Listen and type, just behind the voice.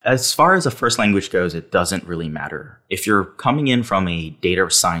As far as a first language goes, it doesn't really matter. If you're coming in from a data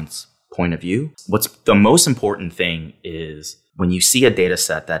science point of view, what's the most important thing is when you see a data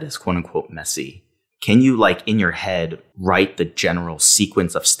set that is quote unquote messy, can you in your head write the general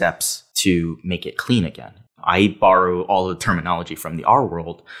sequence of steps to make it clean again? I borrow all the terminology from the R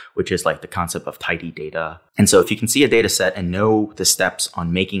world, which is the concept of tidy data. And so if you can see a data set and know the steps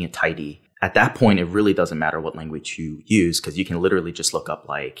on making it tidy, at that point, it really doesn't matter what language you use because you can literally just look up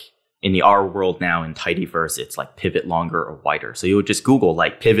in the R world now in tidyverse, it's pivot longer or wider. So you would just Google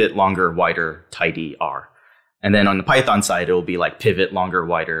pivot longer, wider, tidy R. And then on the Python side, it will be pivot longer,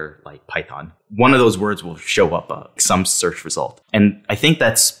 wider, Python. One of those words will show up some search result. And I think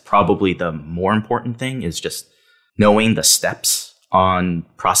that's probably the more important thing is just knowing the steps on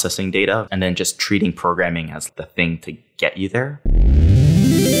processing data and then just treating programming as the thing to get you there.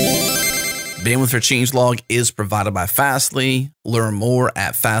 Bandwidth for Changelog is provided by Fastly. Learn more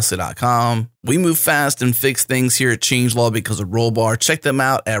at fastly.com. We move fast and fix things here at Changelog because of Rollbar. Check them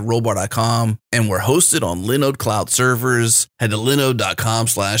out at rollbar.com. And we're hosted on Linode Cloud servers. Head to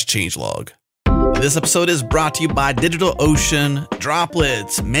linode.com/changelog. This episode is brought to you by DigitalOcean,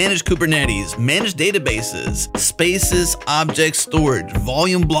 Droplets, Managed Kubernetes, Managed Databases, Spaces, Object Storage,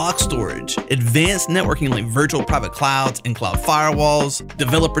 Volume Block Storage, Advanced Networking like Virtual Private Clouds and Cloud Firewalls,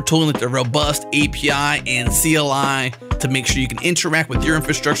 Developer Tooling like the robust API and CLI to make sure you can interact with your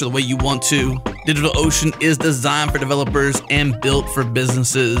infrastructure the way you want to. DigitalOcean is designed for developers and built for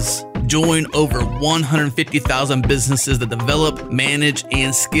businesses. Join over 150,000 businesses that develop, manage,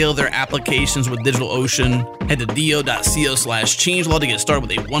 and scale their applications with DigitalOcean. Head to do.co/changelog to get started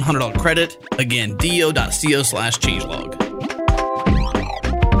with a $100 credit. Again, do.co/changelog.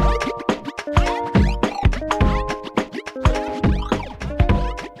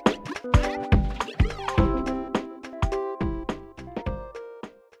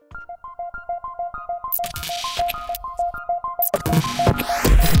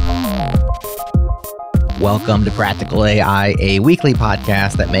 Welcome to Practical AI, a weekly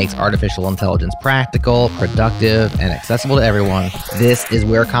podcast that makes artificial intelligence practical, productive, and accessible to everyone. This is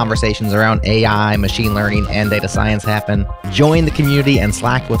where conversations around AI, machine learning, and data science happen. Join the community and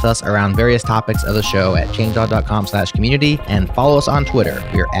Slack with us around various topics of the show at changelog.com/community and follow us on Twitter.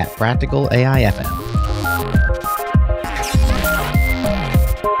 We're at PracticalAIFM.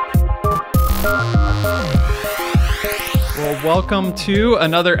 Welcome to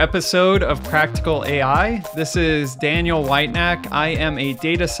another episode of Practical AI. This is Daniel Whitenack. I am a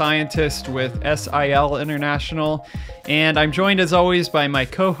data scientist with SIL International, and I'm joined as always by my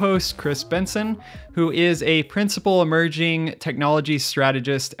co-host, Chris Benson, who is a principal emerging technology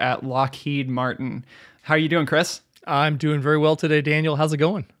strategist at Lockheed Martin. How are you doing, Chris? I'm doing very well today, Daniel. How's it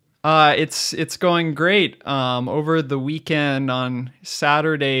going? It's going great. Over the weekend on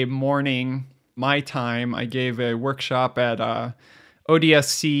Saturday morning, my time, I gave a workshop at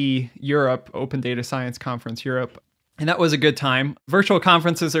ODSC Europe, Open Data Science Conference Europe, and that was a good time. Virtual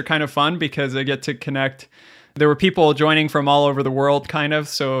conferences are kind of fun because I get to connect. There were people joining from all over the world,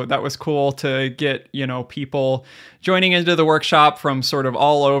 so that was cool to get, people joining into the workshop from sort of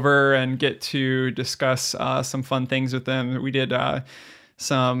all over and get to discuss some fun things with them. We did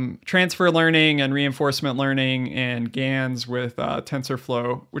some transfer learning and reinforcement learning and GANs with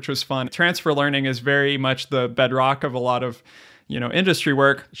TensorFlow, which was fun. Transfer learning is very much the bedrock of a lot of, industry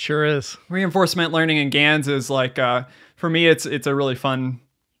work. Sure is. Reinforcement learning and GANs is for me, it's a really fun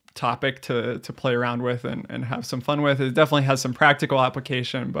topic to play around with and have some fun with. It definitely has some practical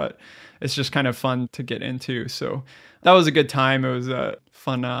application, but it's just kind of fun to get into. So that was a good time. It was a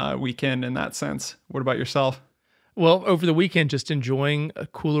fun weekend in that sense. What about yourself? Well, over the weekend, just enjoying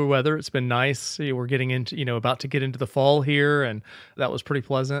cooler weather. It's been nice. We're getting into, about to get into the fall here, and that was pretty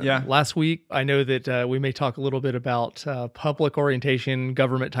pleasant. Yeah. Last week, I know that we may talk a little bit about public orientation,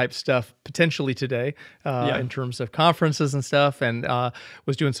 government type stuff potentially today in terms of conferences and stuff, and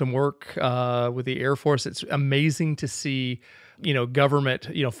was doing some work with the Air Force. It's amazing to see government,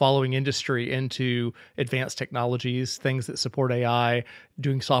 following industry into advanced technologies, things that support AI,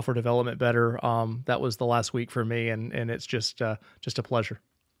 doing software development better. That was the last week for me, and it's just a pleasure.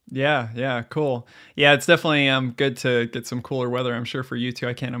 Yeah, cool. Yeah, it's definitely good to get some cooler weather, I'm sure, for you too.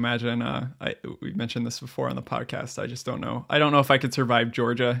 I can't imagine. We mentioned this before on the podcast. I just don't know. I don't know if I could survive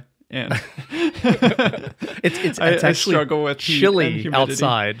Georgia. And it's I actually struggle with chilly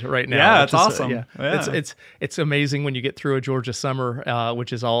outside right now. Yeah, it's awesome. Yeah. It's amazing when you get through a Georgia summer,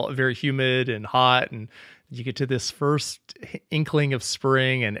 which is all very humid and hot, and you get to this first inkling of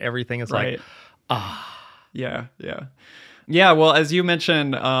spring, and everything is right. Yeah. Yeah, well, as you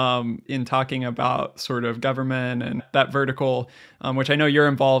mentioned in talking about sort of government and that vertical, which I know you're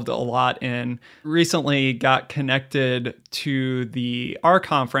involved a lot in, recently got connected to the R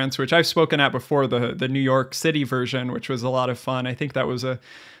conference, which I've spoken at before, the New York City version, which was a lot of fun. I think that was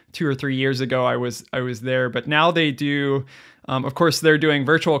 2 or 3 years ago I was there, but now they do, of course, they're doing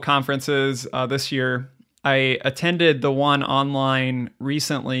virtual conferences this year. I attended the one online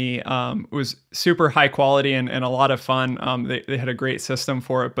recently. It was super high quality and a lot of fun. They had a great system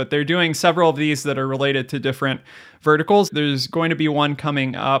for it, but they're doing several of these that are related to different verticals. There's going to be one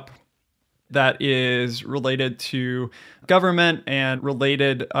coming up that is related to government and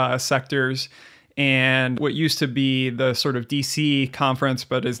related sectors. And what used to be the sort of DC conference,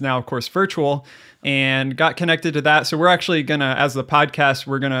 but is now, of course, virtual, and got connected to that. So we're actually going to, as the podcast,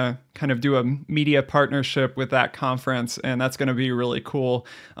 we're going to kind of do a media partnership with that conference, and that's going to be really cool.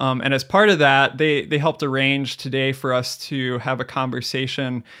 And as part of that, they helped arrange today for us to have a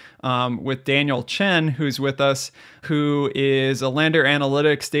conversation with Daniel Chen, who's with us, who is a Lander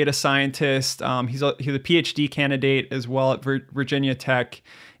Analytics data scientist. He's a PhD candidate as well at Virginia Tech,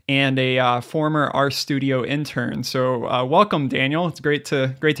 and a former RStudio intern. So welcome, Daniel. It's great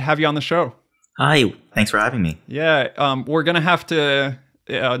to have you on the show. Hi, thanks for having me. Yeah, we're going to have to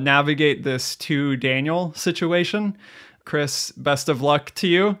navigate this to Daniel situation. Chris, best of luck to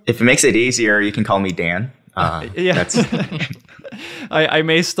you. If it makes it easier, you can call me Dan. Yeah. I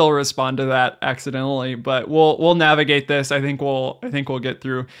may still respond to that accidentally, but we'll navigate this. I think we'll get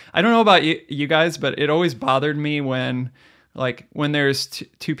through. I don't know about you guys, but it always bothered me when there's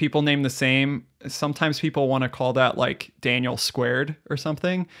two people named the same, sometimes people want to call that like Daniel squared or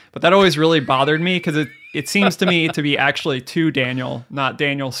something. But that always really bothered me because it seems to me to be actually two Daniel, not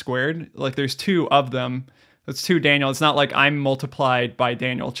Daniel squared. Like there's two of them. It's two Daniel. It's not like I'm multiplied by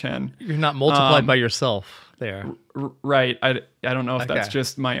Daniel Chen. You're not multiplied by yourself there. Right. I don't know if that's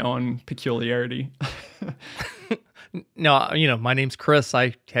just my own peculiarity. No, my name's Chris.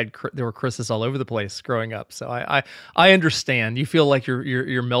 There were Chris's all over the place growing up, so I understand. You feel like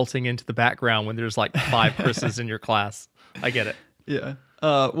you're melting into the background when there's like 5 Chris's in your class. I get it. Yeah.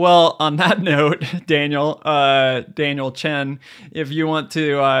 Well, on that note, Daniel Chen, if you want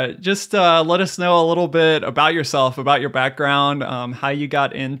to just let us know a little bit about yourself, about your background, how you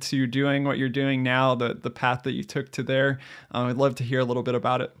got into doing what you're doing now, the path that you took to there. I'd love to hear a little bit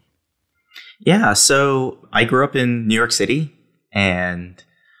about it. Yeah, so I grew up in New York City, and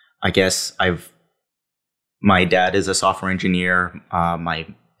I guess my dad is a software engineer. My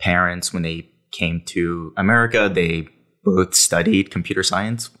parents, when they came to America, they both studied computer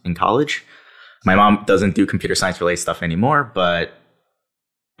science in college. My mom doesn't do computer science related stuff anymore, but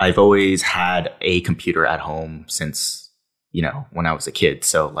I've always had a computer at home since, when I was a kid.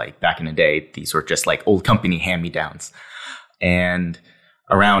 So like back in the day, these were just like old company hand-me-downs. And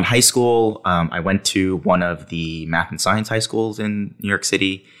around high school, I went to one of the math and science high schools in New York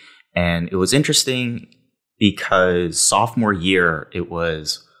City. And it was interesting because sophomore year, it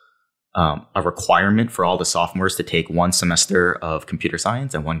was a requirement for all the sophomores to take 1 semester of computer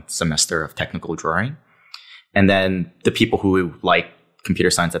science and 1 semester of technical drawing. And then the people who liked computer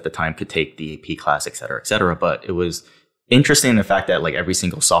science at the time could take the AP class, et cetera, et cetera. But it was interesting in the fact that like every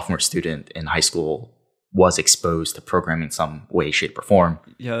single sophomore student in high school was exposed to programming in some way, shape, or form.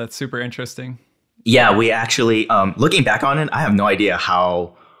 Yeah, that's super interesting. Yeah, we actually, looking back on it, I have no idea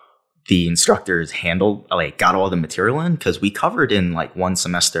how the instructors got all the material in, because we covered in like 1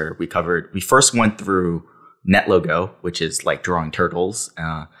 semester, we first went through NetLogo, which is like drawing turtles.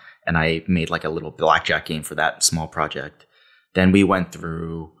 And I made like a little blackjack game for that small project. Then we went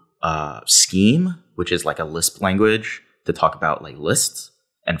through Scheme, which is like a Lisp language to talk about like lists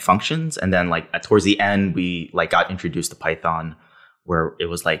and functions. And then like towards the end, we like got introduced to Python, where it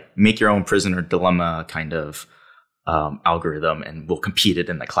was like make your own prisoner dilemma kind of algorithm, and we'll compete it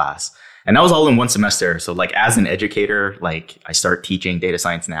in the class. And that was all in 1 semester. So like as an educator, like I start teaching data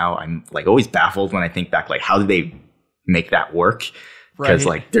science now, I'm like always baffled when I think back, like how did they make that work? Because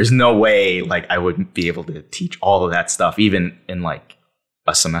like there's no way like I would be able to teach all of that stuff even in like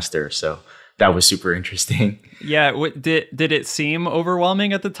a semester. So that was super interesting. Yeah. Did it seem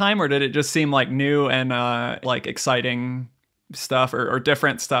overwhelming at the time, or did it just seem like new and like exciting stuff or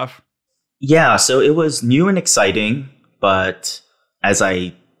different stuff? Yeah, so it was new and exciting, but as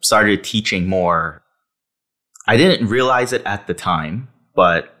I started teaching more, I didn't realize it at the time.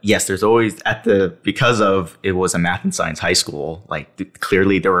 But yes, there's always because of it was a math and science high school, like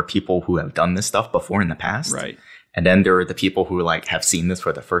clearly there were people who have done this stuff before in the past. Right. And then there were the people who like have seen this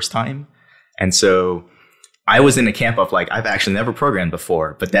for the first time. And so I was in a camp of like, I've actually never programmed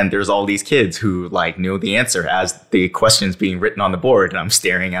before, but then there's all these kids who like know the answer as the question's being written on the board, and I'm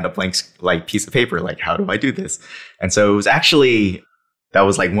staring at a blank like piece of paper, like, how do I do this? And so it was actually, that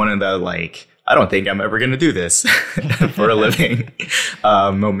was like one of the like, I don't think I'm ever going to do this for a living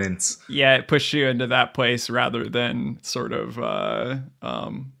moments. Yeah, it pushed you into that place rather than sort of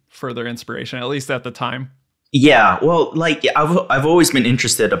further inspiration, at least at the time. Yeah, well, like I've always been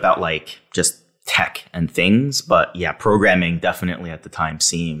interested about like just tech and things, but yeah, programming definitely at the time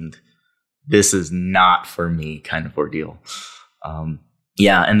seemed, this is not for me kind of ordeal.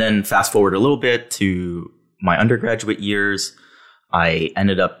 Yeah, and then fast forward a little bit to my undergraduate years, I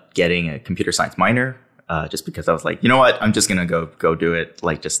ended up getting a computer science minor just because I was like, you know what, I'm just gonna go do it,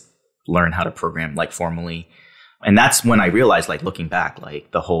 like just learn how to program like formally. And that's when I realized, like looking back, like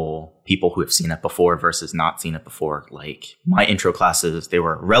the whole people who have seen it before versus not seen it before, like my intro classes, they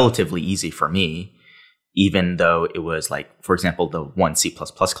were relatively easy for me, even though it was like, for example, the one C++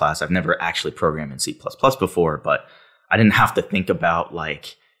 class, I've never actually programmed in C++ before, but I didn't have to think about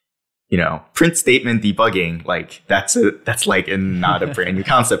like, you know, print statement debugging, like that's like not a brand new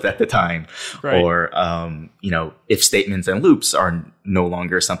concept at the time. Right. Or, you know, if statements and loops are no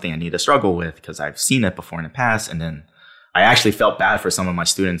longer something I need to struggle with because I've seen it before in the past. And then I actually felt bad for some of my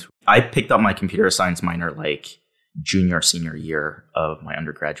students. I picked up my computer science minor like junior, senior year of my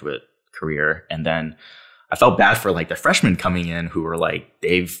undergraduate career. And then I felt bad for like the freshmen coming in who were like,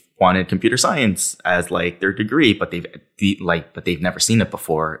 they've wanted computer science as like their degree, but they've never seen it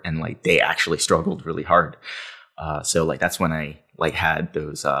before. And like, they actually struggled really hard. So like, that's when I like had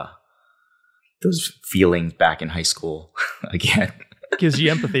those feelings back in high school again. Gives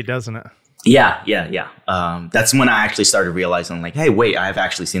you empathy, doesn't it? Yeah. That's when I actually started realizing like, hey, wait, I've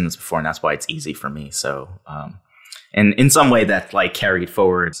actually seen this before, and that's why it's easy for me. So, and in some way that like carried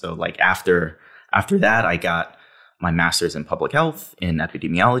forward. So like after that, I got my master's in public health in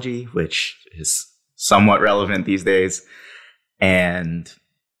epidemiology, which is somewhat relevant these days. And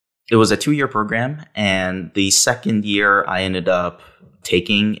it was a 2-year program. And the second year, I ended up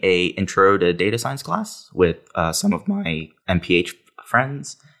taking a intro to data science class with some of my MPH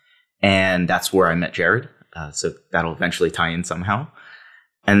friends. And that's where I met Jared. So that'll eventually tie in somehow.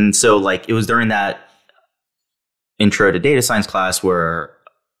 And so like it was during that intro to data science class where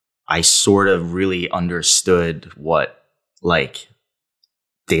I sort of really understood what like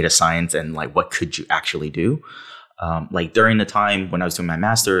data science and like what could you actually do. Like during the time when I was doing my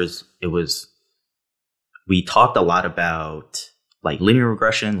master's, we talked a lot about like linear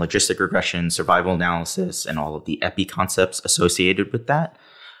regression, logistic regression, survival analysis, and all of the epi concepts associated with that.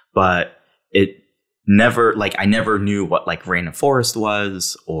 But I never knew what like random forest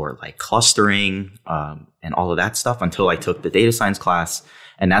was or like clustering and all of that stuff until I took the data science class.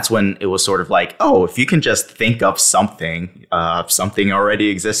 And that's when it was sort of like, oh, if you can just think of something already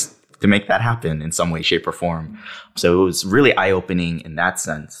exists to make that happen in some way, shape, or form. So it was really eye-opening in that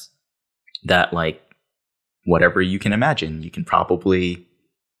sense that like whatever you can imagine, you can probably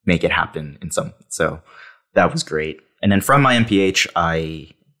make it happen in some. So that was great. And then from my MPH,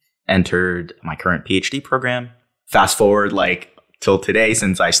 I entered my current PhD program. Fast forward like till today,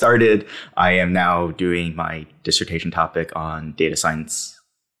 since I started, I am now doing my dissertation topic on data science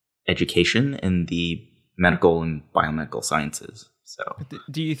education in the medical and biomedical sciences. So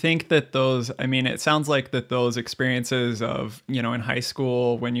do you think that it sounds like that those experiences of, you know, in high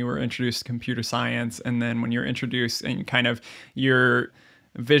school when you were introduced to computer science, and then when you're introduced and kind of your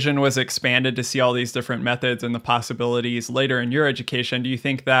vision was expanded to see all these different methods and the possibilities later in your education, do you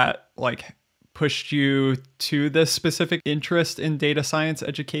think that like pushed you to this specific interest in data science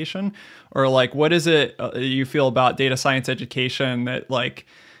education? Or like, what is it you feel about data science education that like,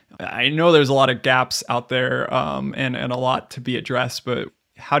 I know there's a lot of gaps out there and a lot to be addressed, but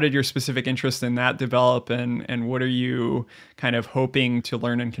how did your specific interest in that develop, and what are you kind of hoping to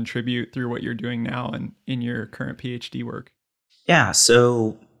learn and contribute through what you're doing now and in your current PhD work? Yeah,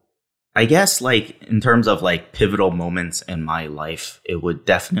 so I guess like in terms of like pivotal moments in my life, it would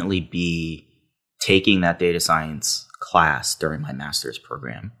definitely be taking that data science class during my master's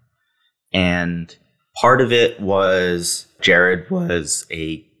program. And part of it was Jared was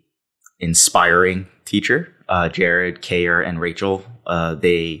a inspiring teacher. Jared, Kayer, and Rachel,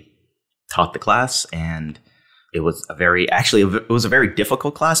 they taught the class, and it was a very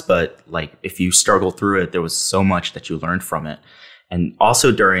difficult class, but like if you struggled through it, there was so much that you learned from it. And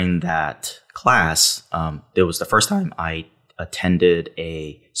also during that class, it was the first time I attended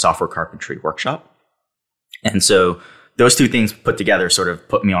a software carpentry workshop. And so those two things put together sort of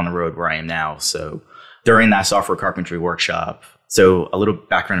put me on the road where I am now. So during that software carpentry workshop, So a little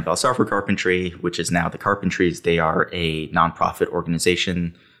background about Software Carpentry, which is now the Carpentries. They are a nonprofit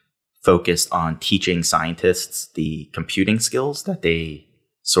organization focused on teaching scientists the computing skills that they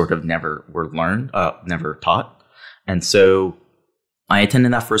sort of never never taught. And so I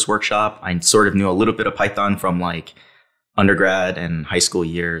attended that first workshop. I sort of knew a little bit of Python from like undergrad and high school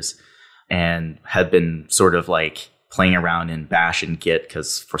years, and had been sort of like playing around in Bash and Git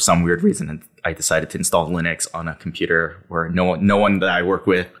because for some weird reason I decided to install Linux on a computer where no one that I work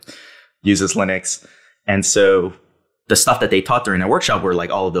with uses Linux. And so the stuff that they taught during their workshop were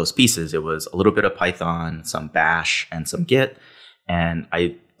like all of those pieces. It was a little bit of Python, some Bash, and some Git. And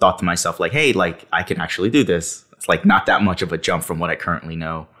I thought to myself, like, hey, like I can actually do this. It's like not that much of a jump from what I currently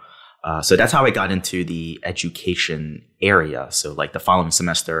know. So that's how I got into the education area. So like the following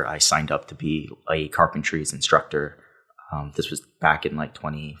semester, I signed up to be a carpentries instructor. This was back in like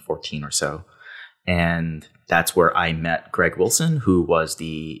 2014 or so. And that's where I met Greg Wilson, who was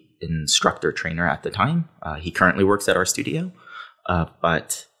the instructor trainer at the time. He currently works at our studio.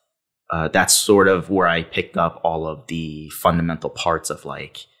 But that's sort of where I picked up all of the fundamental parts of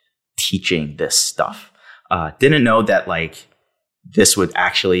like teaching this stuff. Didn't know that like this would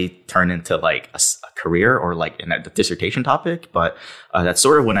actually turn into like a career or like in a dissertation topic. But that's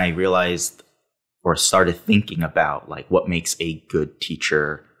sort of when I realized or started thinking about like what makes a good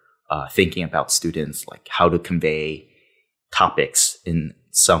teacher, thinking about students, like how to convey topics in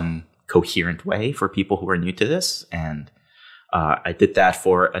some coherent way for people who are new to this. And I did that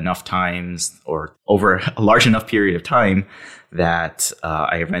for enough times or over a large enough period of time that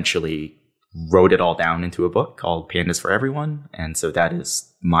I eventually wrote it all down into a book called Pandas for Everyone. And so that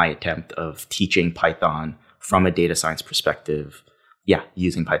is my attempt of teaching Python from a data science perspective. Yeah,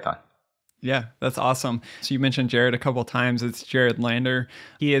 using Python. Yeah, that's awesome. So you mentioned Jared a couple of times. It's Jared Lander.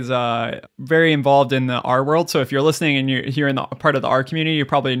 He is very involved in the R world. So if you're listening and you're here in the part of the R community, you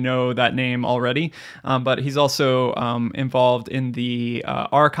probably know that name already. But he's also involved in the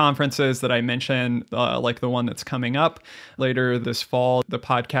R conferences that I mentioned, like the one that's coming up later this fall. The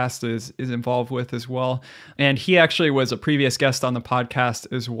podcast is involved with as well. And he actually was a previous guest on the podcast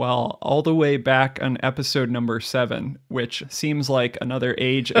as well, all the way back on episode number 7, which seems like another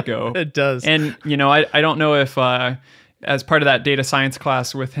age ago. It does. And, you know, I don't know if as part of that data science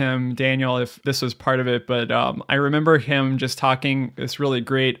class with him, Daniel, if this was part of it, but I remember him just talking this really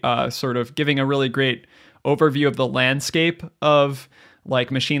great, sort of giving a really great overview of the landscape of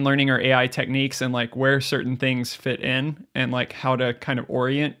like machine learning or AI techniques and like where certain things fit in and like how to kind of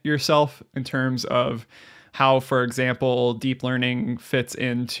orient yourself in terms of how, for example, deep learning fits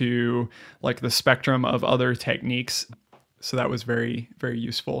into like the spectrum of other techniques. So that was very, very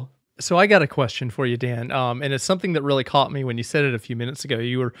useful. So I got a question for you, Dan, and it's something that really caught me when you said it a few minutes ago.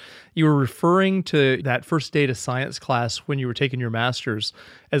 You were referring to that first data science class when you were taking your master's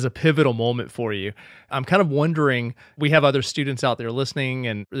as a pivotal moment for you. I'm kind of wondering, we have other students out there listening,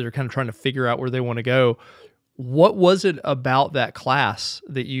 and they're kind of trying to figure out where they want to go. What was it about that class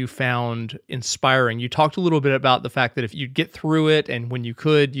that you found inspiring? You talked a little bit about the fact that if you get through it and when you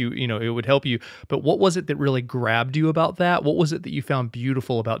could, you know, it would help you. But what was it that really grabbed you about that? What was it that you found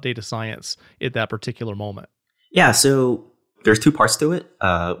beautiful about data science at that particular moment? Yeah, so there's two parts to it.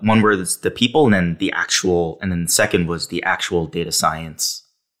 One where it's the people and then the second was the actual data science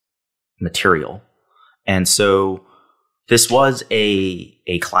material. And so this was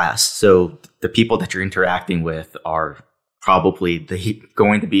a class. So the people that you're interacting with are probably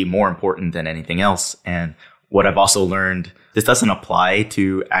going to be more important than anything else. And what I've also learned, this doesn't apply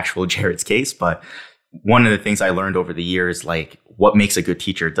to actual Jared's case, but one of the things I learned over the years, like what makes a good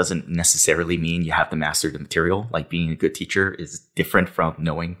teacher doesn't necessarily mean you have to master the material. Like being a good teacher is different from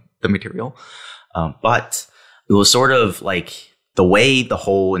knowing the material. But it was sort of like the way the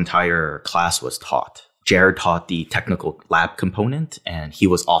whole entire class was taught. Jared taught the technical lab component, and he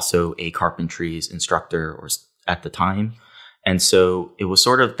was also a carpentries instructor at the time. And so it was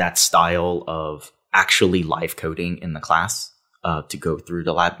sort of that style of actually live coding in the class to go through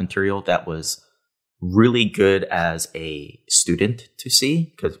the lab material that was really good as a student to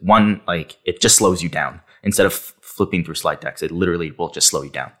see. Because one, like it just slows you down. Instead of flipping through slide decks, it literally will just slow you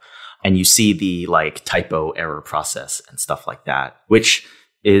down. And you see the like typo error process and stuff like that, which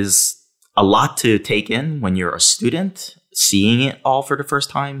is a lot to take in when you're a student, seeing it all for the first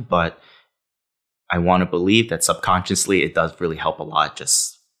time. But I want to believe that subconsciously it does really help a lot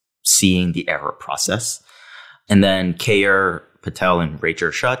just seeing the error process. And then K.R. Patel and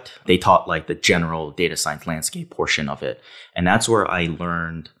Rachel Shutt, they taught like the general data science landscape portion of it. And that's where I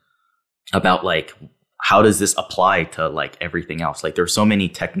learned about like, how does this apply to like everything else? Like there's so many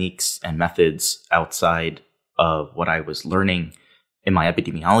techniques and methods outside of what I was learning in my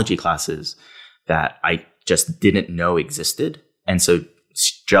epidemiology classes that I just didn't know existed. And so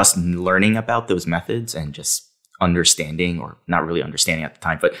just learning about those methods and just understanding, or not really understanding at the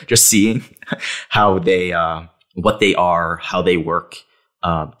time, but just seeing how they, what they are, how they work,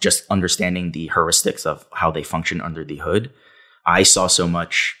 just understanding the heuristics of how they function under the hood. I saw so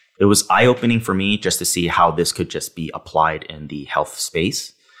much. It was eye-opening for me just to see how this could just be applied in the health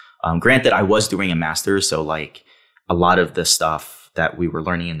space. Granted, I was doing a master's, so like a lot of the stuff that we were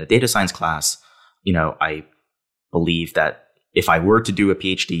learning in the data science class, I believe that if I were to do a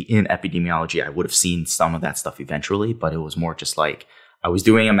PhD in epidemiology, I would have seen some of that stuff eventually, but it was more just like I was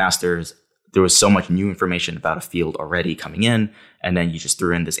doing a master's. There was so much new information about a field already coming in, and then you just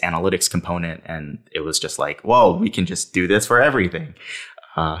threw in this analytics component, and it was just like, whoa, we can just do this for everything.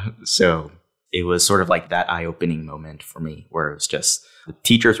 So it was sort of like that eye-opening moment for me, where it was just the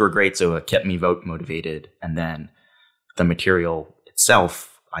teachers were great, so it kept me motivated, and then the material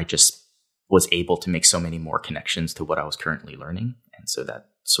itself, I just was able to make so many more connections to what I was currently learning. And so that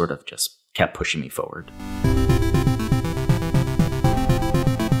sort of just kept pushing me forward.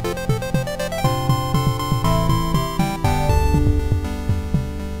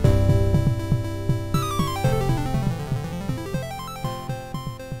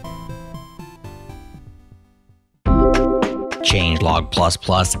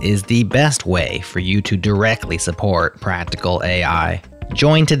 Changelog++ is the best way for you to directly support practical AI.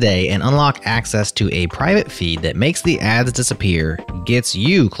 Join today and unlock access to a private feed that makes the ads disappear, gets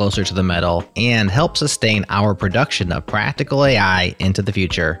you closer to the metal, and helps sustain our production of practical AI into the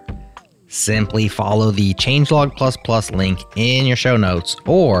future. Simply follow the Changelog++ link in your show notes,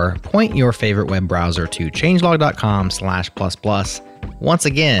 or point your favorite web browser to changelog.com/++. Once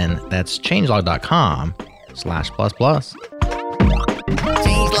again, that's changelog.com/++.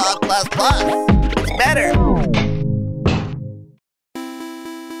 Changelog++. It's better.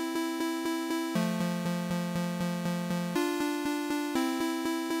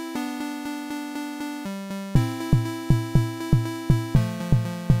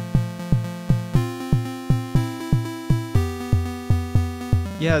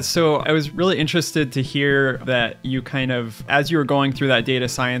 Yeah, so I was really interested to hear that you kind of, as you were going through that data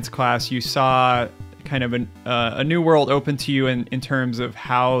science class, you saw kind of a new world open to you in terms of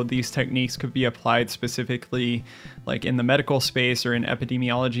how these techniques could be applied specifically like in the medical space or in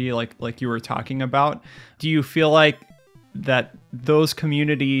epidemiology, like you were talking about. Do you feel like that those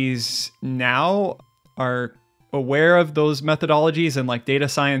communities now are aware of those methodologies, and like data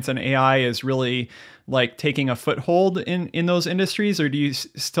science and AI is really like taking a foothold in those industries? Or do you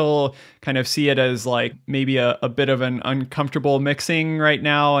still kind of see it as like maybe a bit of an uncomfortable mixing right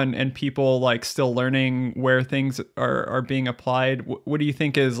now, and people like still learning where things are being applied? What do you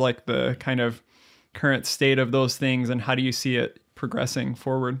think is like the kind of current state of those things, and how do you see it progressing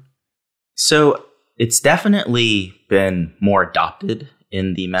forward? So it's definitely been more adopted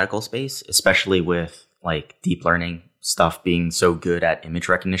in the medical space, especially with like deep learning stuff being so good at image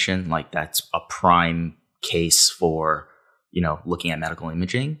recognition. Like that's a prime case for, looking at medical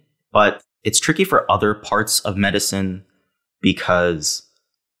imaging. But it's tricky for other parts of medicine, because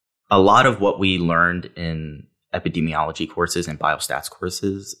a lot of what we learned in epidemiology courses and biostats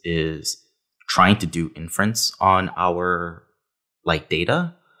courses is trying to do inference on our like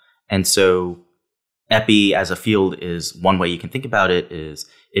data. And so epi as a field is one way you can think about it.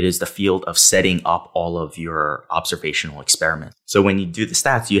 It is the field of setting up all of your observational experiments. So when you do the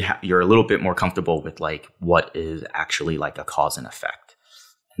stats, you're a little bit more comfortable with like what is actually like a cause and effect.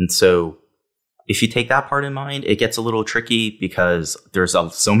 And so if you take that part in mind, it gets a little tricky, because there's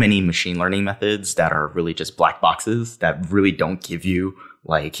so many machine learning methods that are really just black boxes that really don't give you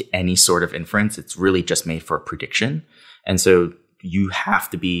like any sort of inference. It's really just made for prediction. And so you have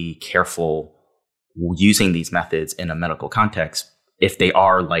to be careful using these methods in a medical context if they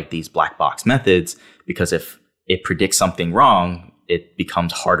are like these black box methods, because if it predicts something wrong, it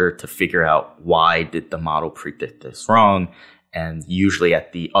becomes harder to figure out why did the model predict this wrong. And usually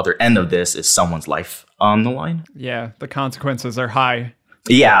at the other end of this is someone's life on the line. Yeah, the consequences are high.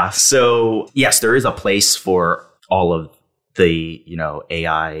 Yeah. So yes, there is a place for all of the,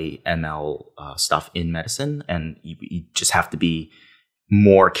 AI, ML stuff in medicine. And you just have to be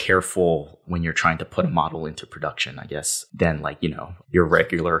more careful when you're trying to put a model into production, I guess, than like, your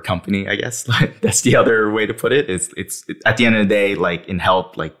regular company, I guess. That's the other way to put it. It's at the end of the day, like in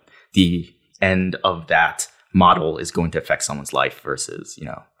health, like the end of that model is going to affect someone's life versus,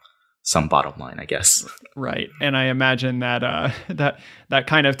 some bottom line, I guess. Right. And I imagine that that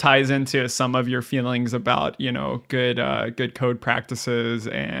kind of ties into some of your feelings about, good code practices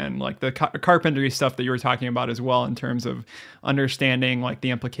and like the carpentry stuff that you were talking about as well, in terms of understanding like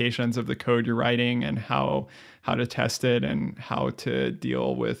the implications of the code you're writing and how to test it and how to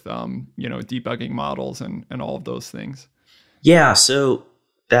deal with, debugging models and all of those things. Yeah. So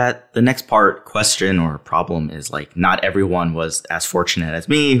that the next question or problem is like, not everyone was as fortunate as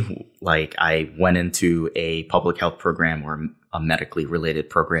me. Like I went into a public health program or a medically related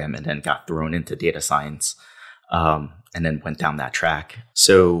program and then got thrown into data science, and then went down that track.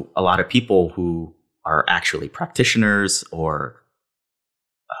 So a lot of people who are actually practitioners or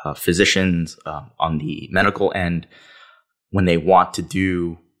physicians on the medical end, when they want to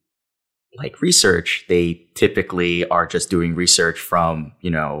do like research, they typically are just doing research from,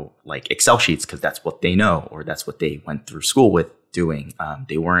 like Excel sheets, because that's what they know, or that's what they went through school with doing.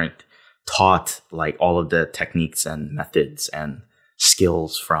 They weren't taught like all of the techniques and methods and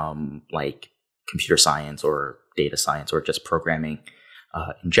skills from like computer science or data science or just programming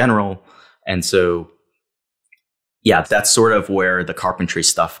in general. And so, yeah, that's sort of where the carpentry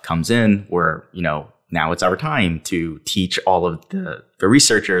stuff comes in, where, now it's our time to teach all of the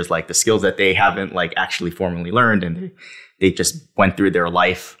researchers like the skills that they haven't like actually formally learned. And they just went through their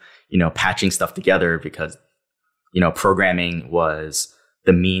life, patching stuff together because, programming was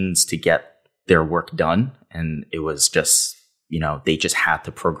the means to get their work done. And it was just, they just had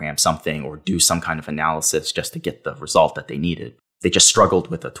to program something or do some kind of analysis just to get the result that they needed. They just struggled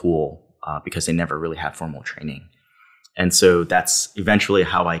with a tool because they never really had formal training. And so that's eventually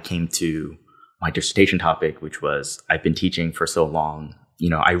how I came to my dissertation topic, which was I've been teaching for so long.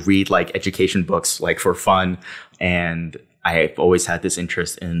 I read like education books like for fun, and I've always had this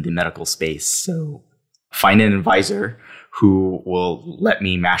interest in the medical space. So find an advisor who will let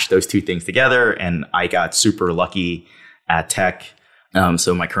me mash those two things together. And I got super lucky at Tech.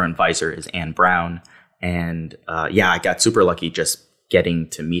 So my current advisor is Ann Brown. And I got super lucky just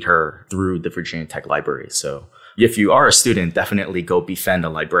getting to meet her through the Virginia Tech Library. So if you are a student, definitely go befriend a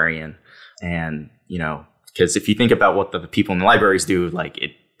librarian. And, because if you think about what the people in the libraries do, like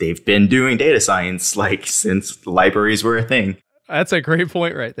they've been doing data science like since libraries were a thing. That's a great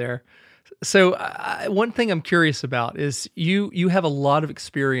point right there. So one thing I'm curious about is you have a lot of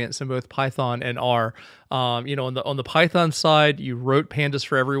experience in both Python and R. On the Python side, you wrote Pandas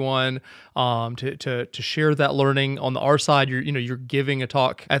for Everyone to share that learning. On the R side, you're giving a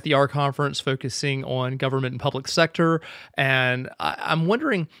talk at the R conference focusing on government and public sector. And I'm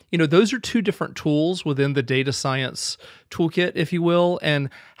wondering, those are two different tools within the data science toolkit, if you will. And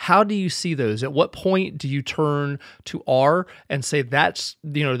how do you see those? At what point do you turn to R and say that's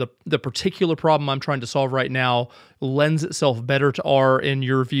the particular problem I'm trying to solve right now lends itself better to R in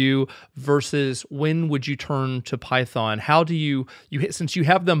your view, versus when would you turn to Python? How do you since you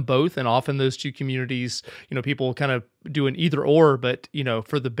have them both, and often those two communities, people kind of do an either or, but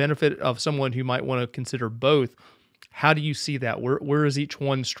for the benefit of someone who might want to consider both, how do you see that? Where is each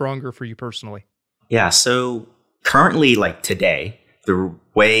one stronger for you personally? Yeah, so currently, like today, the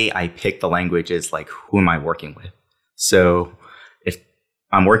way I pick the language is like, who am I working with? So if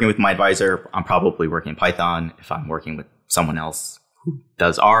I'm working with my advisor, I'm probably working in Python. If I'm working with someone else who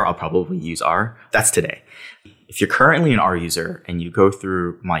does R, I'll probably use R. That's today. If you're currently an R user and you go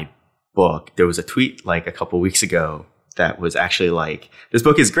through my book, there was a tweet like a couple weeks ago that was actually like, this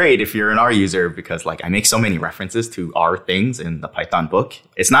book is great if you're an R user, because like I make so many references to R things in the Python book.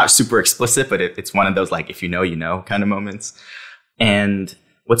 It's not super explicit, but it's one of those like, if you know kind of moments. And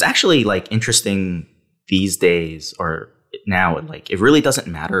what's actually like interesting these days or now, like it really doesn't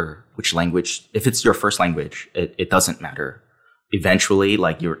matter which language. If it's your first language, it doesn't matter. Eventually,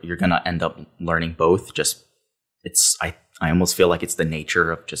 like you're gonna end up learning both. I almost feel like it's the nature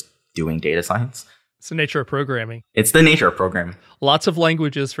of just doing data science. It's the nature of programming. It's the nature of programming. Lots of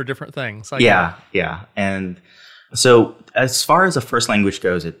languages for different things. Yeah. And so as far as a first language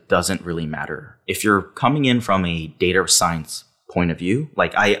goes, it doesn't really matter. If you're coming in from a data science point of view,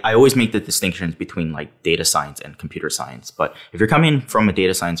 like I always make the distinctions between like data science and computer science. But if you're coming from a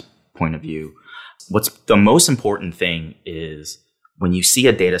data science point of view, what's the most important thing is when you see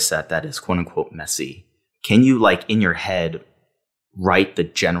a data set that is quote unquote messy, can you like in your head write the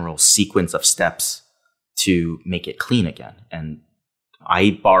general sequence of steps to make it clean again? And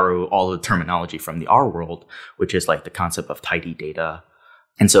I borrow all the terminology from the R world, which is like the concept of tidy data.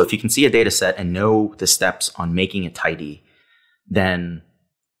 And so if you can see a data set and know the steps on making it tidy, then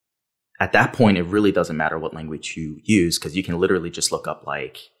at that point, it really doesn't matter what language you use, because you can literally just look up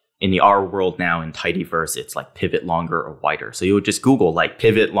like in the R world now in tidyverse, it's like pivot longer or wider. So you would just Google like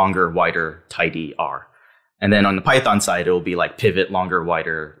pivot longer, wider, tidy R. And then on the Python side, it will be like pivot longer,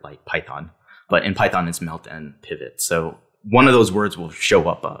 wider, like Python. But in Python, it's melt and pivot. So one of those words will show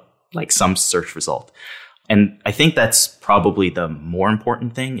up like some search result. And I think that's probably the more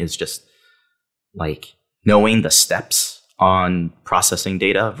important thing is just like knowing the steps on processing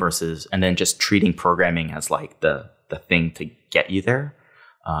data and then just treating programming as like the thing to get you there.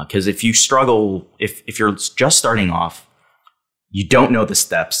 Because if you struggle, if you're just starting off, you don't know the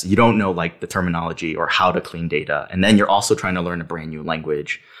steps, you don't know like the terminology or how to clean data. And then you're also trying to learn a brand new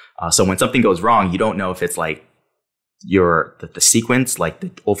language. So when something goes wrong, you don't know if it's like the sequence, like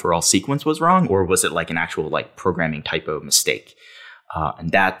the overall sequence was wrong, or was it like an actual like programming typo mistake?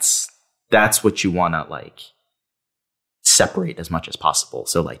 And that's what you want to like separate as much as possible.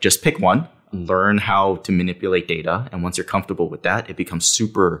 So like just pick one, learn how to manipulate data. And once you're comfortable with that, it becomes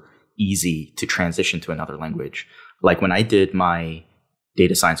super easy to transition to another language. Like when I did my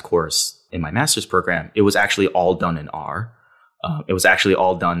data science course in my master's program, it was actually all done in R. It was actually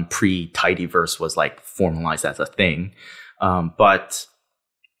all done pre-tidyverse was like formalized as a thing. But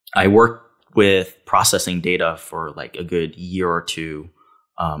I worked with processing data for like a good year or two.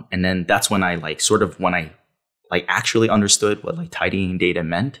 And then that's when I actually understood what like tidying data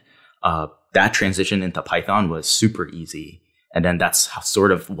meant. That transition into Python was super easy. And then that's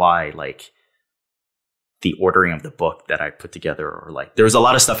sort of why like the ordering of the book that I put together, or like there was a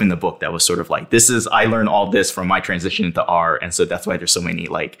lot of stuff in the book that was sort of like, I learned all this from my transition into R. And so that's why there's so many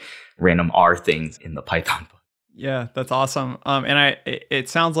like random R things in the Python book. Yeah, that's awesome. And it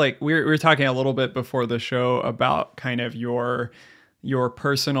sounds like we were talking a little bit before the show about kind of your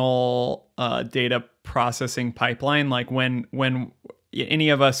personal data processing pipeline. Like when any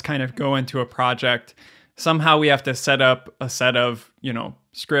of us kind of go into a project, somehow we have to set up a set of,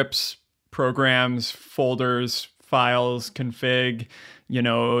 scripts, programs, folders, files, config,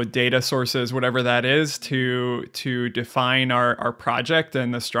 data sources, whatever that is, to define our project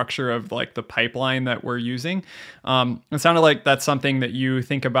and the structure of like the pipeline that we're using. It sounded like that's something that you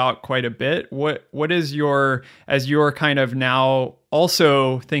think about quite a bit. What is as you're kind of now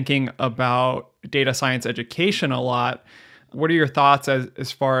also thinking about data science education a lot, what are your thoughts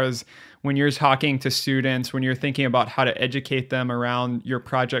as far as when you're talking to students, when you're thinking about how to educate them around your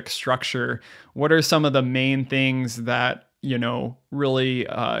project structure? What are some of the main things that, really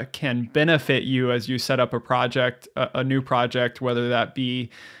can benefit you as you set up a project, a new project, whether that be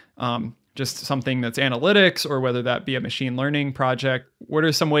just something that's analytics or whether that be a machine learning project? What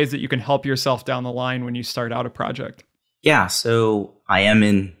are some ways that you can help yourself down the line when you start out a project? Yeah, so I am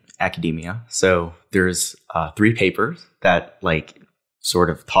in academia. So there's 3 papers that like sort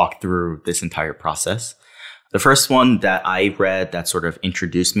of talk through this entire process. The first one that I read that sort of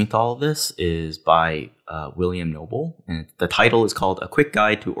introduced me to all of this is by William Noble. And the title is called A Quick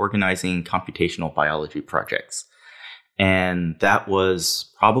Guide to Organizing Computational Biology Projects. And that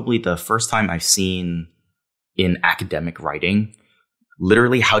was probably the first time I've seen in academic writing,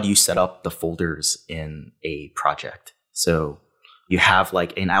 literally how do you set up the folders in a project? So you have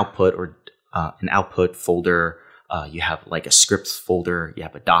like an output or an output folder. You have like a scripts folder, you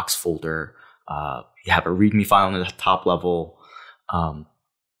have a docs folder, you have a README file on the top level,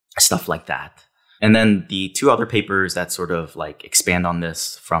 stuff like that. And then the 2 other papers that sort of like expand on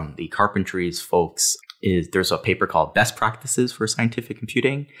this from the Carpentries folks there's a paper called Best Practices for Scientific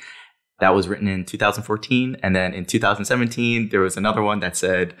Computing that was written in 2014. And then in 2017, there was another one that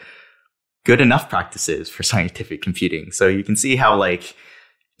said Good Enough Practices for Scientific Computing. So you can see how like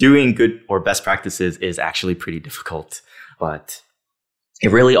doing good or best practices is actually pretty difficult, but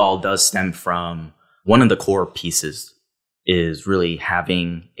it really all does stem from one of the core pieces is really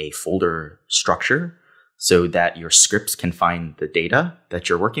having a folder structure so that your scripts can find the data that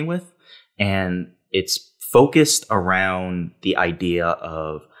you're working with. And it's focused around the idea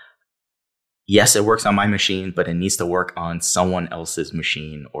of, yes, it works on my machine, but it needs to work on someone else's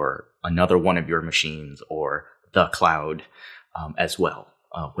machine or another one of your machines or the cloud as well.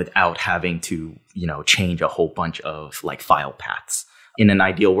 Without having to, change a whole bunch of like file paths. In an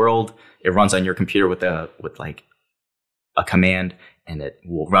ideal world, it runs on your computer with like a command, and it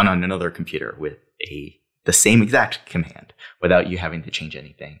will run on another computer with the same exact command without you having to change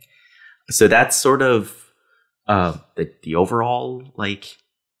anything. So that's sort of the overall like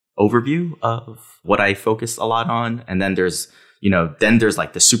overview of what I focus a lot on. And then there's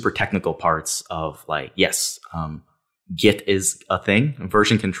like the super technical parts of like, yes, Git is a thing.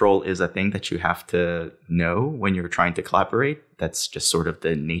 Version control is a thing that you have to know when you're trying to collaborate. That's just sort of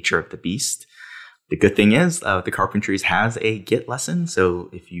the nature of the beast. the good thing is the Carpentries has a Git lesson. So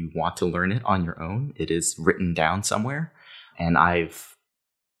if you want to learn it on your own, it is written down somewhere. And I've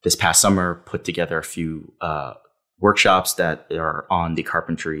this past summer put together a few workshops that are on the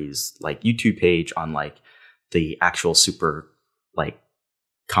Carpentries like YouTube page on like the actual super like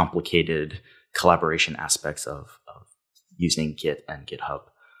complicated collaboration aspects of using Git and GitHub.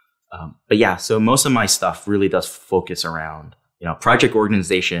 But yeah, so most of my stuff really does focus around, project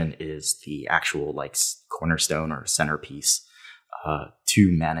organization is the actual like cornerstone or centerpiece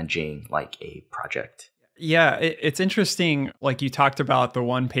to managing like a project. Yeah, it's interesting. Like you talked about the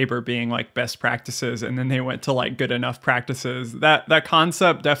one paper being like best practices, and then they went to like good enough practices. That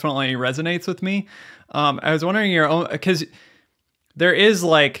concept definitely resonates with me. I was wondering your own, because there is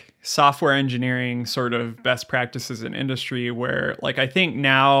like software engineering sort of best practices in industry where like I think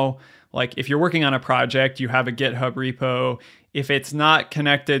now, like if you're working on a project, you have a GitHub repo. If it's not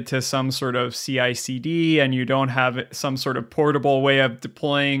connected to some sort of CI/CD and you don't have some sort of portable way of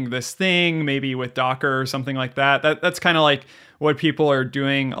deploying this thing, maybe with Docker or something like that's kind of like what people are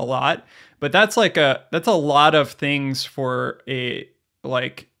doing a lot. But that's a lot of things for a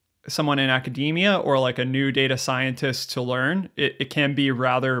like someone in academia or like a new data scientist to learn. It can be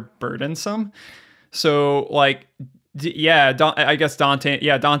rather burdensome. So like, I guess daunting.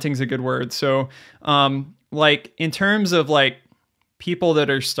 Yeah, daunting is a good word. So like in terms of like people that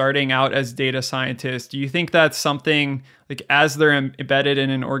are starting out as data scientists, do you think that's something like as they're embedded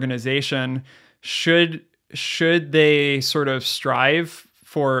in an organization, should they sort of strive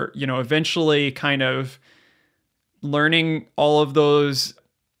for, eventually kind of learning all of those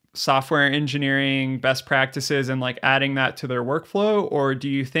software engineering best practices and like adding that to their workflow? Or do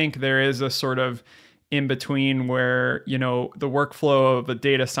you think there is a sort of in between where, the workflow of a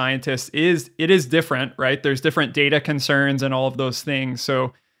data scientist is different, right? There's different data concerns and all of those things.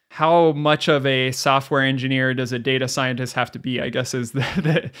 So how much of a software engineer does a data scientist have to be, I guess, is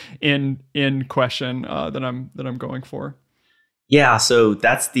the in question that I'm going for. Yeah. So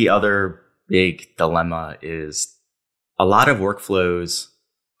that's the other big dilemma is a lot of workflows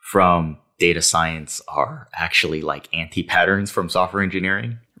from data science are actually like anti-patterns from software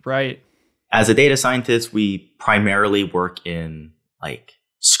engineering. Right. As a data scientist, we primarily work in like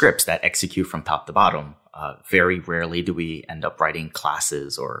scripts that execute from top to bottom. Very rarely do we end up writing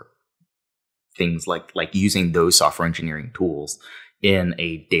classes or things like using those software engineering tools in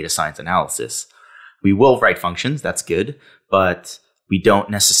a data science analysis. We will write functions, that's good, but we don't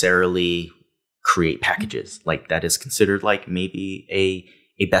necessarily create packages. Like that is considered like maybe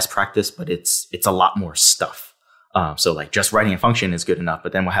a best practice, but it's a lot more stuff. So like just writing a function is good enough,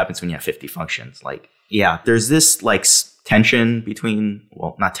 but then what happens when you have 50 functions? Like, yeah, there's this like tension between,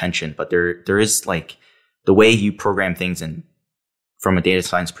 well, not tension, but there is like the way you program things and from a data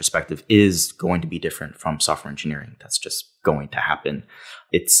science perspective is going to be different from software engineering. That's just going to happen.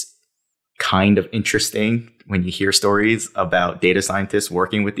 It's kind of interesting when you hear stories about data scientists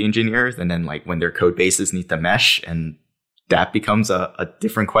working with the engineers and then like when their code bases need to mesh, and that becomes a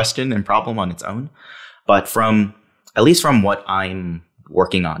different question and problem on its own. But at least from what I'm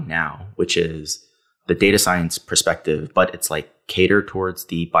working on now, which is the data science perspective, but it's like catered towards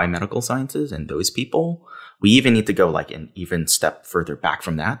the biomedical sciences and those people, we even need to go like an even step further back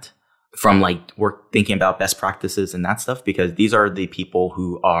from that, from like we're thinking about best practices and that stuff, because these are the people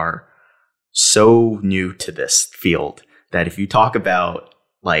who are so new to this field that if you talk about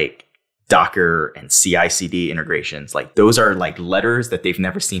like Docker and CI/CD integrations, like those are like letters that they've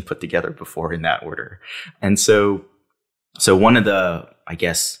never seen put together before in that order. And so one of the, I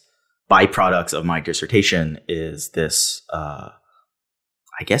guess, byproducts of my dissertation is this, I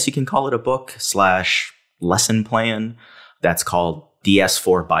guess you can call it a book / lesson plan that's called DS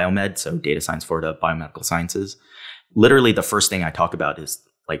for Biomed, so Data Science for the Biomedical Sciences. Literally the first thing I talk about is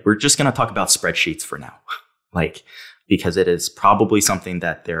like, we're just going to talk about spreadsheets for now, like, because it is probably something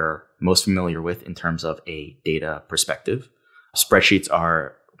that they're most familiar with in terms of a data perspective. Spreadsheets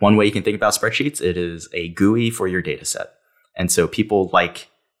are one way you can think about spreadsheets. It is a GUI for your data set. And so people like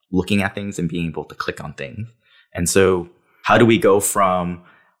looking at things and being able to click on things. And so how do we go from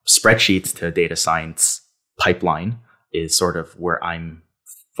spreadsheets to data science pipeline is sort of where I'm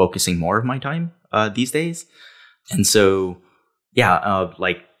focusing more of my time these days. And so,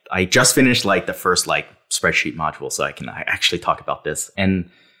 like I just finished like the first like spreadsheet module, so I can actually talk about this. And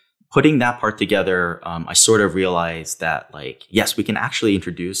putting that part together, I sort of realized that like, yes, we can actually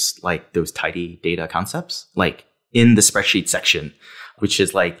introduce like those tidy data concepts, like in the spreadsheet section, which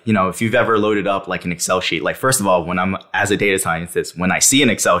is like, if you've ever loaded up like an Excel sheet, like first of all, when I'm as a data scientist, when I see an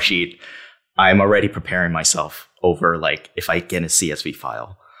Excel sheet, I'm already preparing myself over like if I get a CSV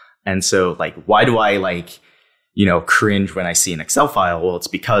file. And so like, why do I like, cringe when I see an Excel file? Well, it's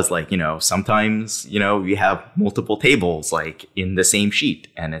because like, sometimes, we have multiple tables like in the same sheet,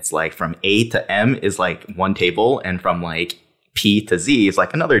 and it's like from A to M is like one table, and from like P to Z is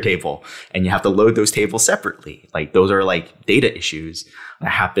like another table, and you have to load those tables separately. Like those are like data issues that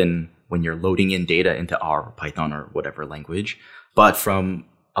happen when you're loading in data into R or Python or whatever language. But from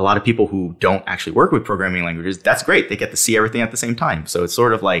a lot of people who don't actually work with programming languages, that's great. They get to see everything at the same time. So it's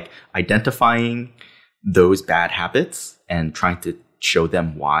sort of like identifying those bad habits and trying to show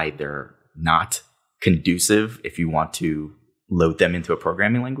them why they're not conducive if you want to load them into a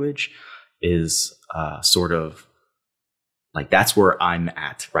programming language is sort of like, that's where I'm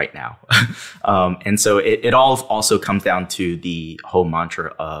at right now. And so it all also comes down to the whole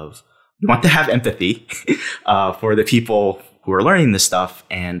mantra of you want to have empathy for the people who are learning this stuff.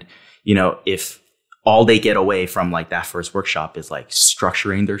 And, if all they get away from like that first workshop is like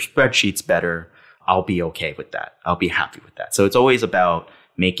structuring their spreadsheets better, I'll be okay with that. I'll be happy with that. So it's always about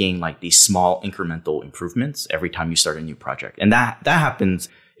making like these small incremental improvements every time you start a new project. And that happens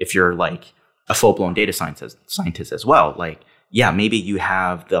if you're like a full-blown data scientist as well. Like, yeah, maybe you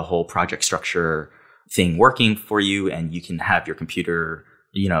have the whole project structure thing working for you, and you can have your computer,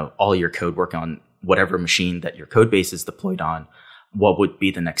 all your code work on whatever machine that your code base is deployed on. What would be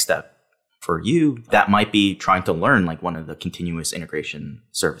the next step for you? That might be trying to learn like one of the continuous integration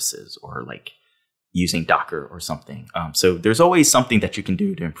services, or like using Docker or something. So there's always something that you can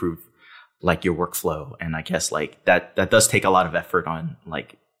do to improve like your workflow. And I guess like that does take a lot of effort on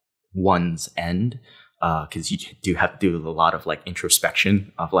like one's end, because you do have to do a lot of like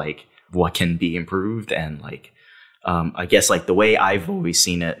introspection of like what can be improved. And like, I guess like the way I've always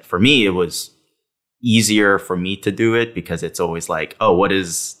seen it, for me, it was easier for me to do it because it's always like, oh, what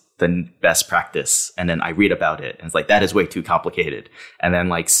is the best practice? And then I read about it and it's like, that is way too complicated. And then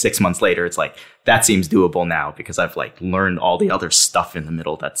like 6 months later, it's like, that seems doable now because I've like learned all the other stuff in the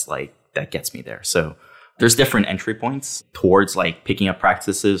middle that's like, that gets me there. So there's different entry points towards like picking up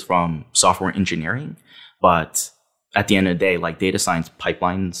practices from software engineering. But at the end of the day, like data science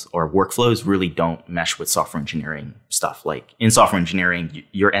pipelines or workflows really don't mesh with software engineering stuff. Like in software engineering,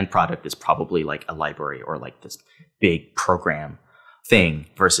 your end product is probably like a library or like this big program thing,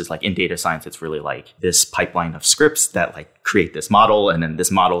 versus like in data science, it's really like this pipeline of scripts that like create this model, and then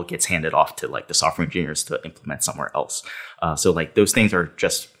this model gets handed off to like the software engineers to implement somewhere else. So like those things are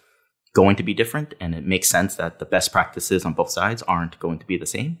just going to be different, and it makes sense that the best practices on both sides aren't going to be the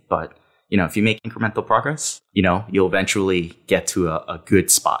same. But if you make incremental progress, you'll eventually get to a good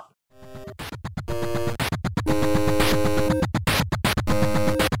spot.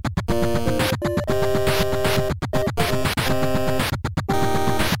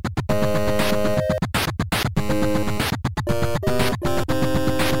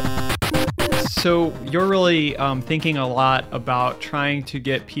 So you're really thinking a lot about trying to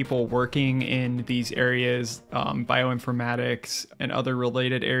get people working in these areas, bioinformatics and other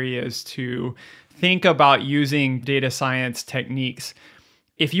related areas, to think about using data science techniques.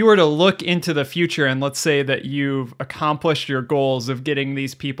 If you were to look into the future, and let's say that you've accomplished your goals of getting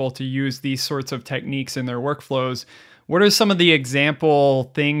these people to use these sorts of techniques in their workflows, what are some of the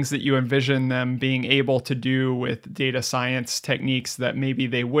example things that you envision them being able to do with data science techniques that maybe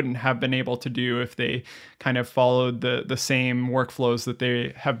they wouldn't have been able to do if they kind of followed the same workflows that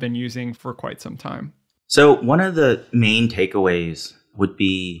they have been using for quite some time? So one of the main takeaways would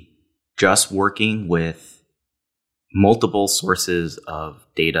be just working with multiple sources of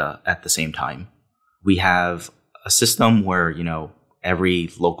data at the same time. We have a system where, every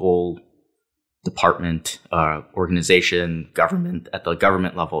local department, organization, government, at the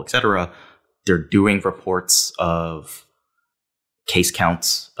government level, etc., they're doing reports of case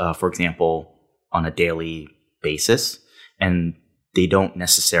counts, for example, on a daily basis. And they don't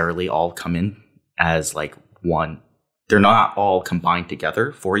necessarily all come in as like one. They're not all combined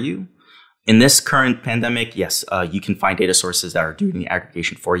together for you. In this current pandemic, yes, you can find data sources that are doing the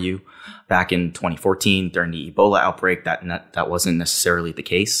aggregation for you. Back in 2014, during the Ebola outbreak, that wasn't necessarily the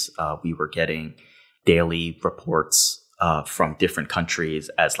case. We were getting daily reports from different countries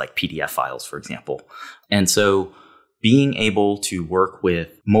as like PDF files, for example. And so being able to work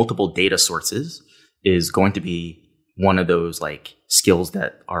with multiple data sources is going to be one of those like skills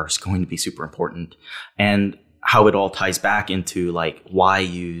that are going to be super important. And how it all ties back into like why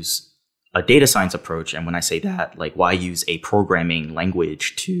use a data science approach. And when I say that, like why use a programming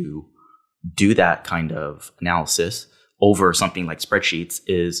language to do that kind of analysis over something like spreadsheets,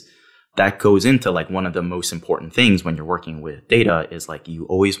 is that goes into like one of the most important things when you're working with data is like you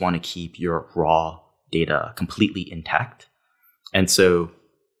always want to keep your raw data completely intact. And so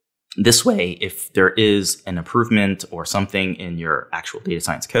This way, if there is an improvement or something in your actual data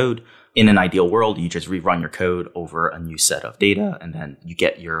science code, in an ideal world, you just rerun your code over a new set of data, and then you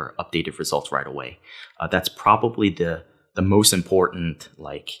get your updated results right away. That's probably the most important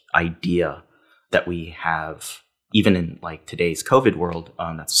idea that we have, even in today's COVID world.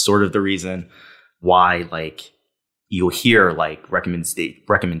 That's sort of the reason why you'll hear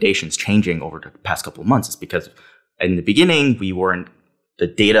recommendations changing over the past couple of months, is because in the beginning the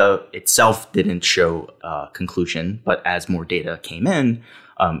data itself didn't show a conclusion, but as more data came in,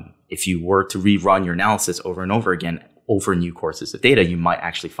 if you were to rerun your analysis over and over again over new courses of data, you might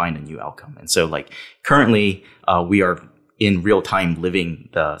actually find a new outcome. And so currently we are in real time living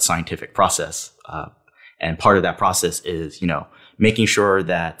the scientific process. And part of that process is, making sure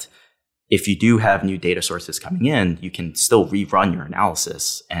that if you do have new data sources coming in, you can still rerun your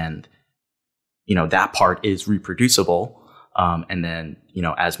analysis, and, that part is reproducible. And then,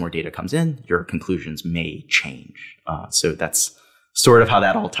 as more data comes in, your conclusions may change. So that's sort of how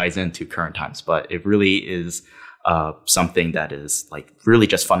that all ties into current times. But it really is something that is really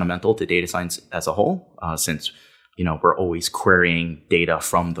just fundamental to data science as a whole, since, we're always querying data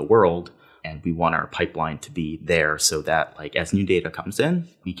from the world, and we want our pipeline to be there so that as new data comes in,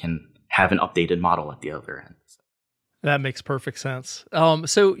 we can have an updated model at the other end. That makes perfect sense.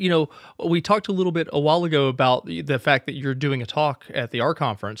 So, we talked a little bit a while ago about the fact that you're doing a talk at the R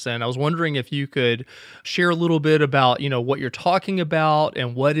conference, and I was wondering if you could share a little bit about, what you're talking about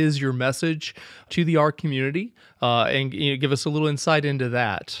and what is your message to the R community, and give us a little insight into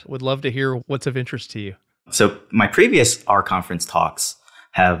that. Would love to hear what's of interest to you. So my previous R conference talks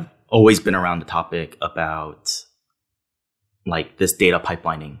have always been around the topic about this data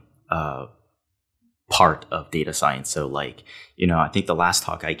pipelining part of data science. So I think the last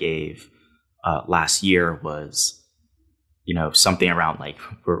talk I gave last year was, something around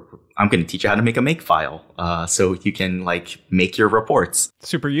I'm going to teach you how to make a makefile so you can make your reports.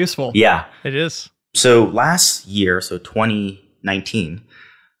 Super useful. Yeah, it is. So last year, so 2019,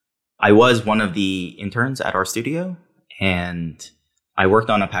 I was one of the interns at our studio, and I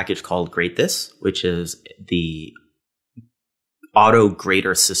worked on a package called Grade This, which is the auto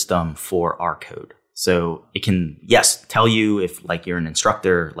grader system for R code. So it can, tell you if you're an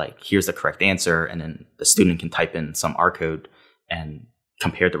instructor, here's the correct answer, and then the student can type in some R code and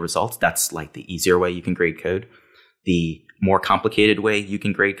compare the results. That's the easier way you can grade code. The more complicated way you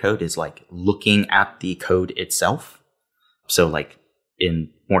can grade code is looking at the code itself. So in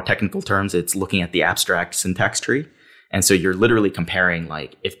more technical terms, it's looking at the abstract syntax tree. And so you're literally comparing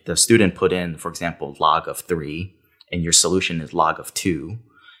if the student put in, for example, log of 3 and your solution is log of 2,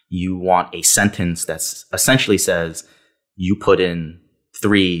 you want a sentence that essentially says you put in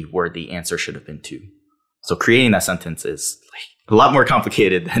 3 where the answer should have been 2. So creating that sentence is a lot more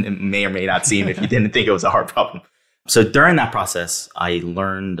complicated than it may or may not seem if you didn't think it was a hard problem. So during that process, I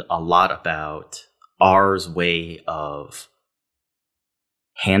learned a lot about R's way of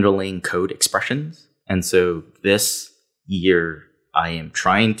handling code expressions. And so this year, I am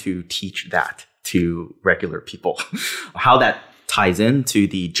trying to teach that to regular people. How that ties into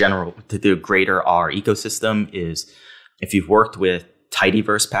the greater R ecosystem is, if you've worked with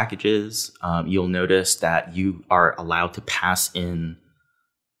tidyverse packages, you'll notice that you are allowed to pass in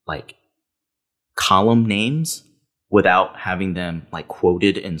column names without having them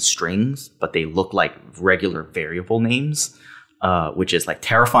quoted in strings, but they look like regular variable names. Which is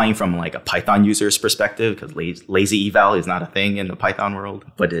terrifying from a Python user's perspective, because lazy eval is not a thing in the Python world,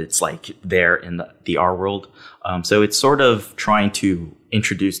 but it's there in the R world. So it's sort of trying to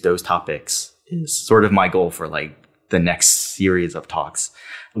introduce those topics is sort of my goal for the next series of talks.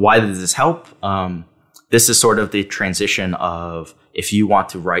 Why does this help? This is sort of the transition of, if you want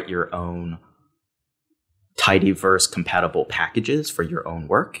to write your own tidyverse compatible packages for your own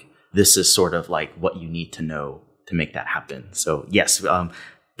work, this is sort of what you need to know to make that happen. So yes,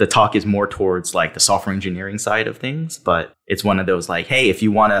 the talk is more towards the software engineering side of things, but it's one of those hey, if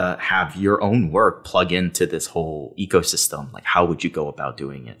you want to have your own work plug into this whole ecosystem, how would you go about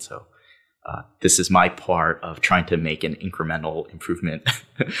doing it? So this is my part of trying to make an incremental improvement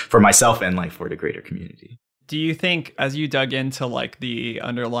for myself and for the greater community. Do you think, as you dug into the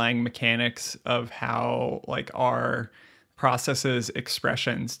underlying mechanics of how R processes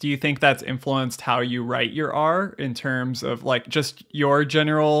expressions, do you think that's influenced how you write your R in terms of just your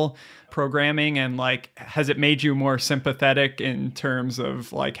general programming, and has it made you more sympathetic in terms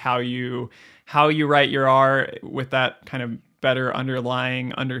of how you write your R with that kind of better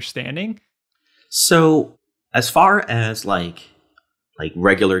underlying understanding? So as far as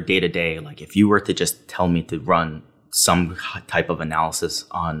regular day-to-day, if you were to just tell me to run some type of analysis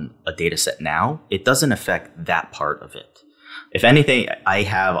on a data set now, it doesn't affect that part of it. If anything, I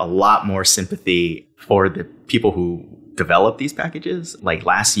have a lot more sympathy for the people who develop these packages. Like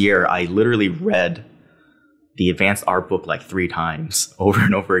last year, I literally read the advanced R book like 3 times over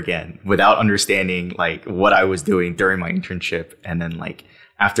and over again without understanding like what I was doing during my internship. And then like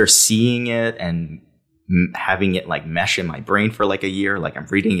after seeing it and having it like mesh in my brain for like a year, like I'm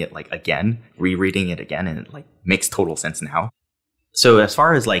reading it like again, rereading it again, and it like makes total sense now. So as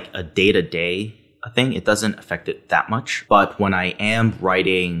far as like a day-to-day thing, it doesn't affect it that much. But when I am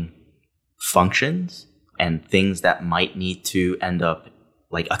writing functions and things that might need to end up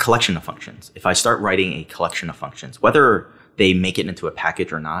like a collection of functions, if I start writing a collection of functions, whether they make it into a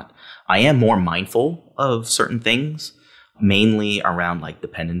package or not, I am more mindful of certain things, mainly around like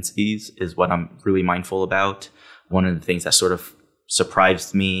dependencies is what I'm really mindful about. One of the things that sort of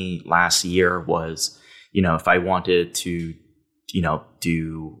surprised me last year was, if I wanted to,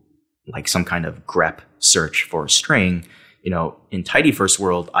 do like some kind of grep search for a string, in tidyverse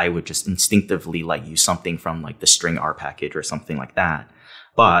world, I would just instinctively like use something from like the string R package or something like that.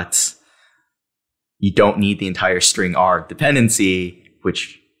 But you don't need the entire string R dependency,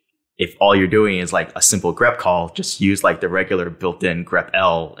 which if all you're doing is like a simple grep call, just use like the regular built-in grep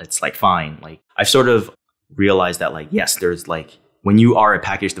L, it's like fine. Like I've sort of realized that like, yes, there's like, when you are a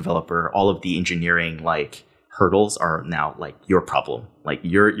package developer, all of the engineering like hurdles are now like your problem. Like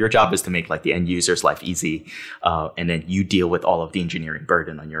your job is to make like the end user's life easy. And then you deal with all of the engineering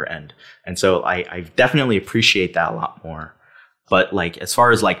burden on your end. And so I definitely appreciate that a lot more. But like, as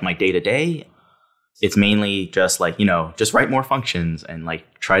far as like my day to day, it's mainly just like, just write more functions and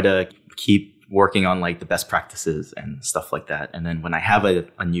like try to keep working on like the best practices and stuff like that. And then when I have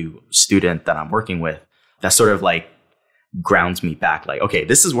a new student that I'm working with, that sort of like grounds me back like, okay,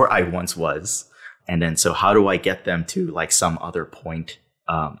 this is where I once was. And then so how do I get them to like some other point,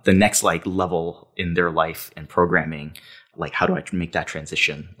 the next like level in their life and programming? Like, how do I make that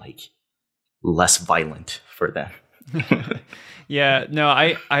transition like less violent for them? Yeah, no,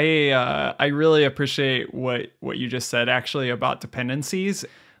 I really appreciate what you just said actually about dependencies.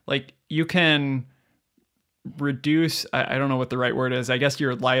 Like you can reduce, I don't know what the right word is, I guess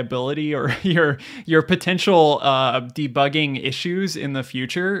your liability or your potential debugging issues in the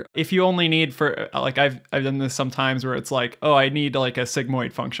future. If you only need for like I've done this sometimes where it's like, oh, I need like a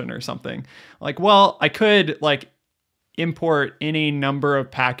sigmoid function or something. Like, well, I could like import any number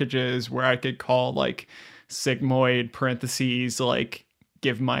of packages where I could call like sigmoid parentheses like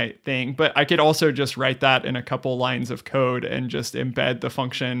give my thing, but I could also just write that in a couple lines of code and just embed the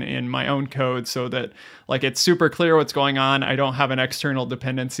function in my own code so that like it's super clear what's going on. I don't have an external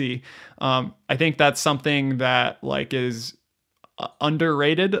dependency. I think that's something that like is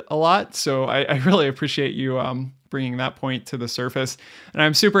underrated a lot. So I really appreciate you bringing that point to the surface. And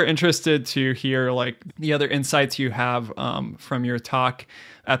I'm super interested to hear like the other insights you have from your talk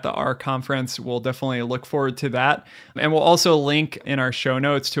at the R conference. We'll definitely look forward to that. And we'll also link in our show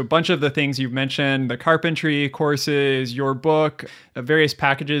notes to a bunch of the things you've mentioned, the carpentry courses, your book, various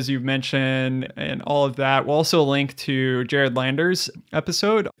packages you've mentioned, and all of that. We'll also link to Jared Lander's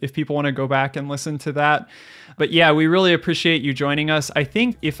episode if people want to go back and listen to that. But yeah, we really appreciate you joining us. I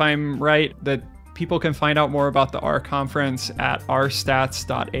think if I'm right, that people can find out more about the R conference at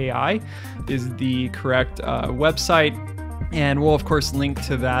rstats.ai is the correct website. And we'll, of course, link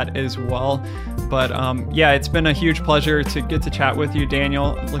to that as well. But yeah, it's been a huge pleasure to get to chat with you,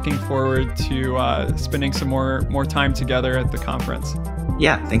 Daniel. Looking forward to spending some more time together at the conference.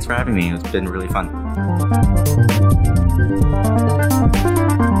 Yeah, thanks for having me. It's been really fun.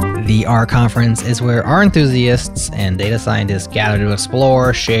 The R Conference is where R enthusiasts and data scientists gather to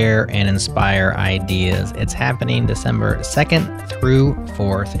explore, share, and inspire ideas. It's happening December 2nd through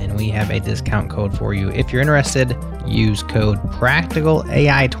 4th, and we have a discount code for you. If you're interested, use code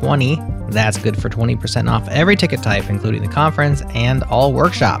PRACTICALAI20. That's good for 20% off every ticket type, including the conference and all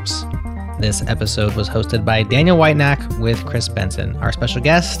workshops. This episode was hosted by Daniel Whitenack with Chris Benson. Our special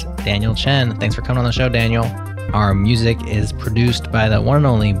guest, Daniel Chen. Thanks for coming on the show, Daniel. Our music is produced by the one and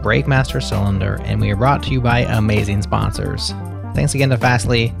only Breakmaster Cylinder, and we are brought to you by amazing sponsors. Thanks again to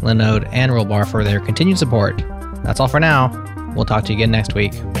Fastly, Linode, and Rollbar for their continued support. That's all for now. We'll talk to you again next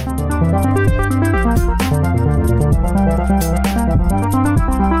week.